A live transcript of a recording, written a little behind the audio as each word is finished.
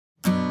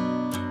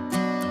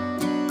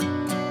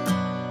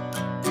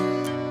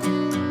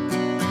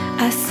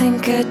I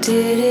think I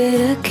did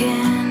it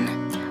again.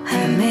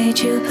 I made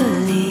you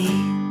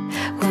believe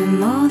we're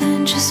more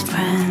than just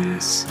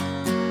friends.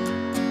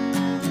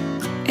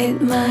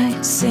 It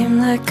might seem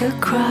like a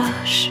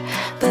crush,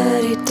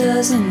 but it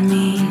doesn't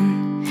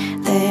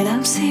mean that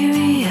I'm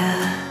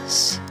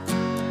serious.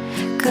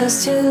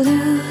 'Cause to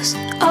lose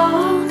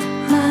all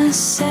my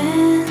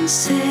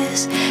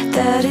senses,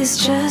 that is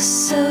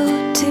just so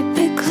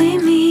typically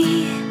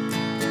me.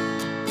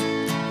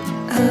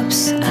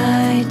 Oops,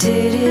 I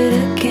did it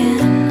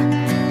again.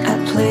 I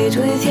played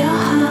with your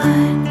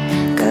heart,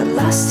 got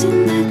lost in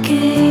the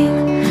game.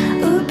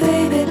 Oh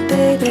baby,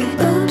 baby,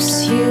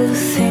 oops, you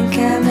think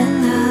I'm in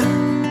love.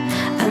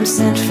 I'm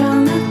sent from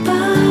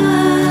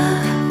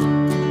above.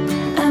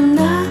 I'm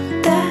not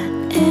that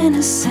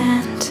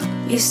innocent.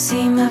 You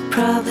see, my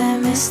problem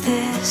is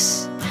this: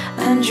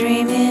 I'm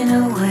dreaming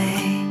away,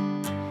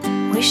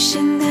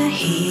 wishing that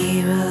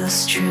heroes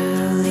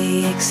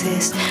truly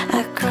exist.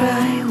 I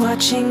cry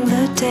watching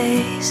the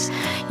days.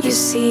 You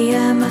see,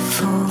 I'm a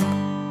fool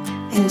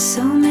in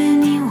so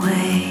many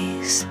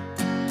ways.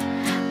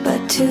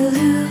 But to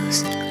lose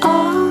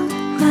all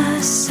my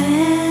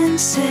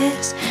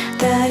senses,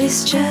 that is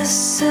just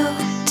so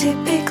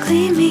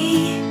typically me.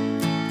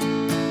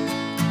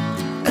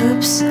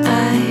 Oops,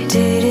 I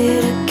did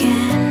it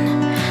again.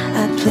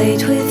 I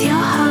played with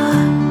your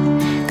heart,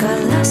 got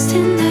lost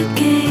in the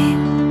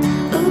game.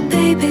 Oh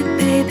baby,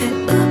 baby,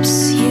 oops,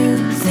 you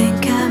think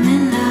I'm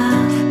in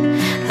love.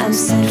 I'm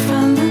sent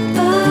from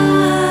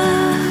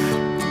above.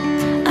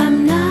 I'm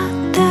not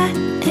that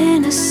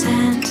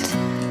innocent.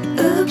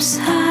 Oops,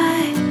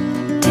 I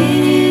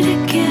did it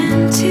again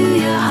to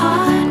your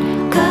heart.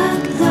 Got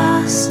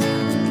lost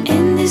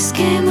in this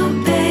game, oh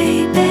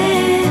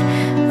baby.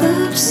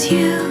 Oops,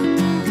 you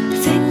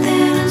think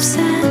that I'm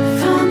sent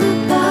from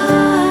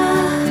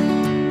above.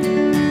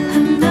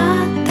 I'm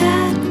not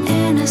that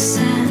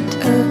innocent.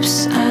 Oops,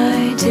 I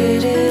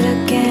did it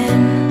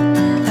again.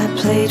 I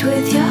played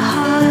with your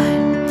heart,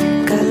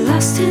 got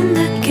lost in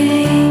the game.